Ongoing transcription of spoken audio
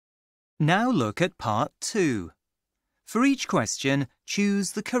Now look at part 2. For each question,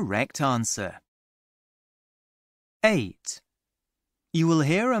 choose the correct answer. 8. You will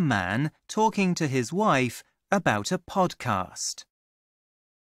hear a man talking to his wife about a podcast.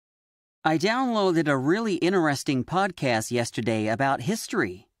 I downloaded a really interesting podcast yesterday about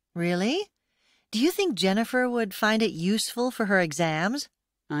history. Really? Do you think Jennifer would find it useful for her exams?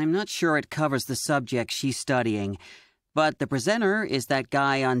 I'm not sure it covers the subject she's studying, but the presenter is that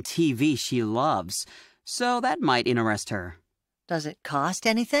guy on TV she loves, so that might interest her. Does it cost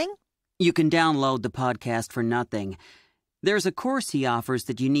anything? You can download the podcast for nothing. There's a course he offers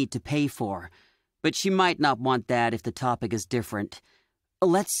that you need to pay for, but she might not want that if the topic is different.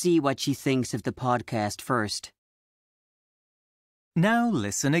 Let's see what she thinks of the podcast first. Now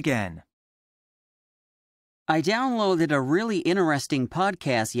listen again. I downloaded a really interesting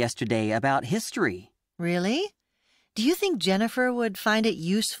podcast yesterday about history. Really? Do you think Jennifer would find it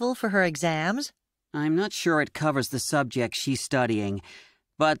useful for her exams? I'm not sure it covers the subject she's studying,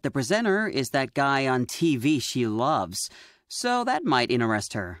 but the presenter is that guy on TV she loves, so that might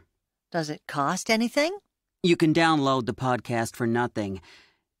interest her. Does it cost anything? You can download the podcast for nothing.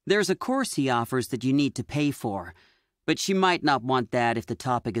 There's a course he offers that you need to pay for, but she might not want that if the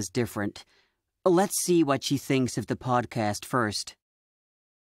topic is different. Let's see what she thinks of the podcast first.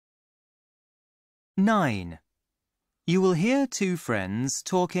 9. You will hear two friends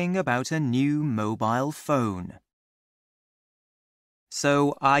talking about a new mobile phone.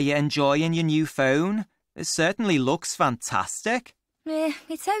 So, are you enjoying your new phone? It certainly looks fantastic.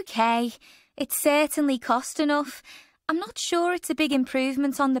 It's okay. It certainly cost enough. I'm not sure it's a big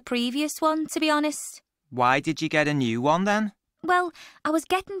improvement on the previous one, to be honest. Why did you get a new one then? Well, I was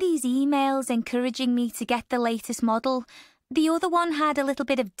getting these emails encouraging me to get the latest model. The other one had a little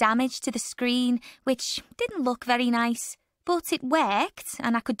bit of damage to the screen, which didn't look very nice. But it worked,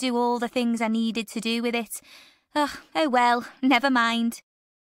 and I could do all the things I needed to do with it. Oh well, never mind.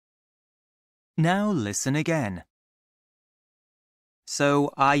 Now listen again.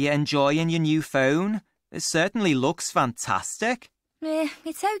 So, are you enjoying your new phone? It certainly looks fantastic.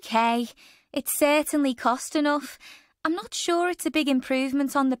 It's okay. It certainly cost enough. I'm not sure it's a big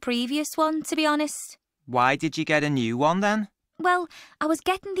improvement on the previous one, to be honest. Why did you get a new one then? Well, I was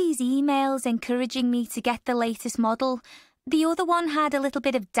getting these emails encouraging me to get the latest model. The other one had a little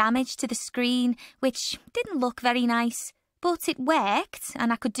bit of damage to the screen, which didn't look very nice. But it worked,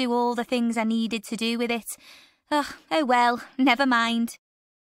 and I could do all the things I needed to do with it. Oh well, never mind.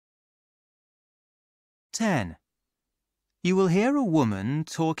 10. You will hear a woman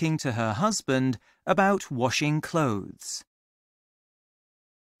talking to her husband about washing clothes.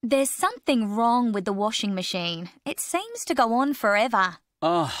 There's something wrong with the washing machine. It seems to go on forever.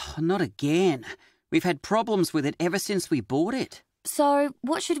 Oh, not again. We've had problems with it ever since we bought it. So,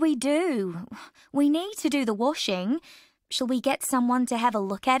 what should we do? We need to do the washing. Shall we get someone to have a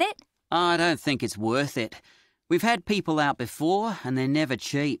look at it? I don't think it's worth it. We've had people out before, and they're never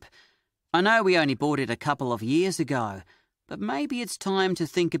cheap. I know we only bought it a couple of years ago, but maybe it's time to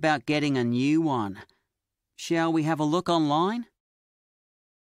think about getting a new one. Shall we have a look online?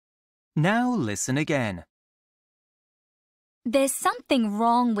 Now listen again. There's something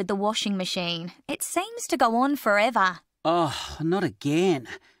wrong with the washing machine. It seems to go on forever. Oh, not again.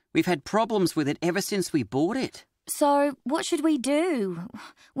 We've had problems with it ever since we bought it. So, what should we do?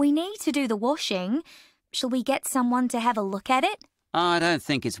 We need to do the washing. Shall we get someone to have a look at it? I don't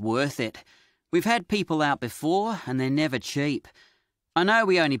think it's worth it. We've had people out before, and they're never cheap. I know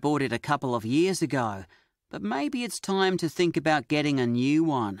we only bought it a couple of years ago, but maybe it's time to think about getting a new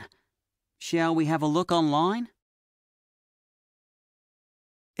one. Shall we have a look online?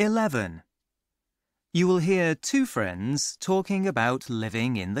 11. You will hear two friends talking about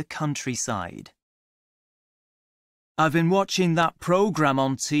living in the countryside. I've been watching that programme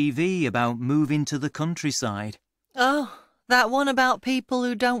on TV about moving to the countryside. Oh, that one about people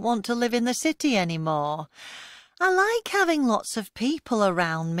who don't want to live in the city anymore. I like having lots of people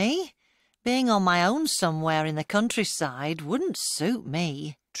around me. Being on my own somewhere in the countryside wouldn't suit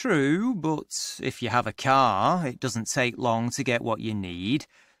me. True, but if you have a car, it doesn't take long to get what you need.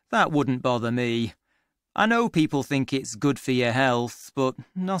 That wouldn't bother me. I know people think it's good for your health, but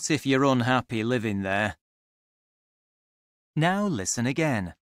not if you're unhappy living there. Now listen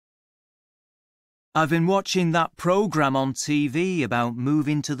again. I've been watching that programme on TV about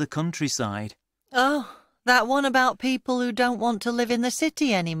moving to the countryside. Oh, that one about people who don't want to live in the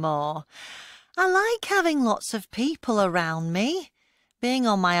city anymore. I like having lots of people around me. Being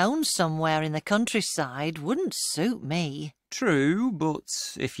on my own somewhere in the countryside wouldn't suit me. True,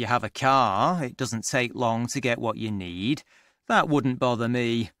 but if you have a car, it doesn't take long to get what you need. That wouldn't bother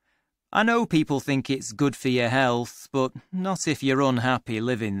me. I know people think it's good for your health, but not if you're unhappy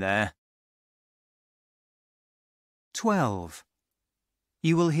living there. 12.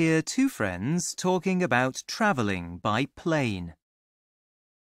 You will hear two friends talking about travelling by plane.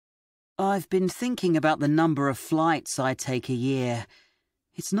 I've been thinking about the number of flights I take a year.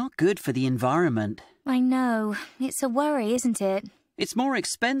 It's not good for the environment. I know. It's a worry, isn't it? It's more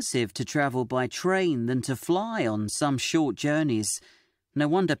expensive to travel by train than to fly on some short journeys. No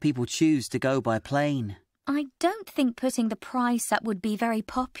wonder people choose to go by plane. I don't think putting the price up would be very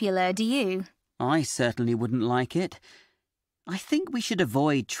popular, do you? I certainly wouldn't like it. I think we should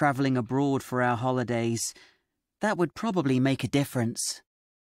avoid travelling abroad for our holidays. That would probably make a difference.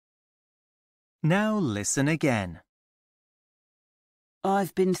 Now listen again.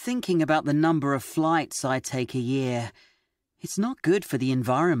 I've been thinking about the number of flights I take a year. It's not good for the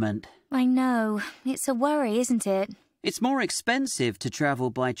environment. I know. It's a worry, isn't it? It's more expensive to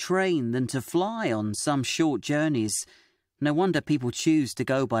travel by train than to fly on some short journeys. No wonder people choose to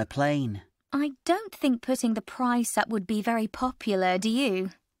go by plane. I don't think putting the price up would be very popular, do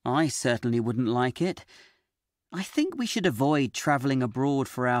you? I certainly wouldn't like it. I think we should avoid travelling abroad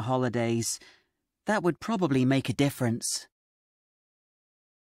for our holidays. That would probably make a difference.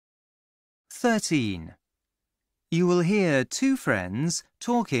 13. You will hear two friends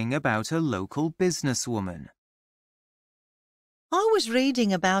talking about a local businesswoman. I was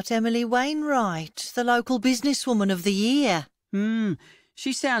reading about Emily Wainwright, the local businesswoman of the year.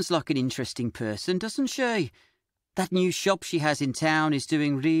 She sounds like an interesting person, doesn't she? That new shop she has in town is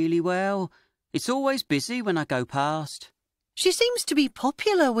doing really well. It's always busy when I go past. She seems to be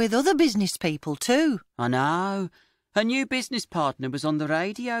popular with other business people too. I know. Her new business partner was on the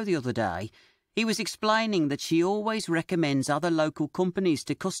radio the other day. He was explaining that she always recommends other local companies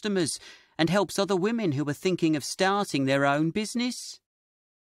to customers and helps other women who are thinking of starting their own business.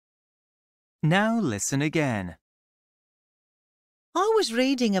 Now listen again. I was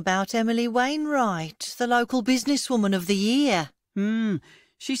reading about Emily Wainwright, the local businesswoman of the year.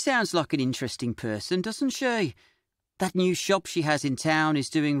 She sounds like an interesting person, doesn't she? That new shop she has in town is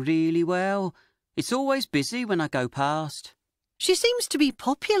doing really well. It's always busy when I go past. She seems to be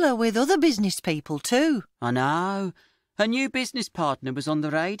popular with other business people too. I know. Her new business partner was on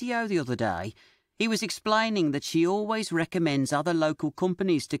the radio the other day. He was explaining that she always recommends other local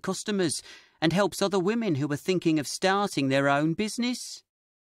companies to customers and helps other women who are thinking of starting their own business.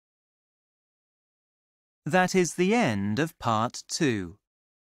 That is the end of part 2.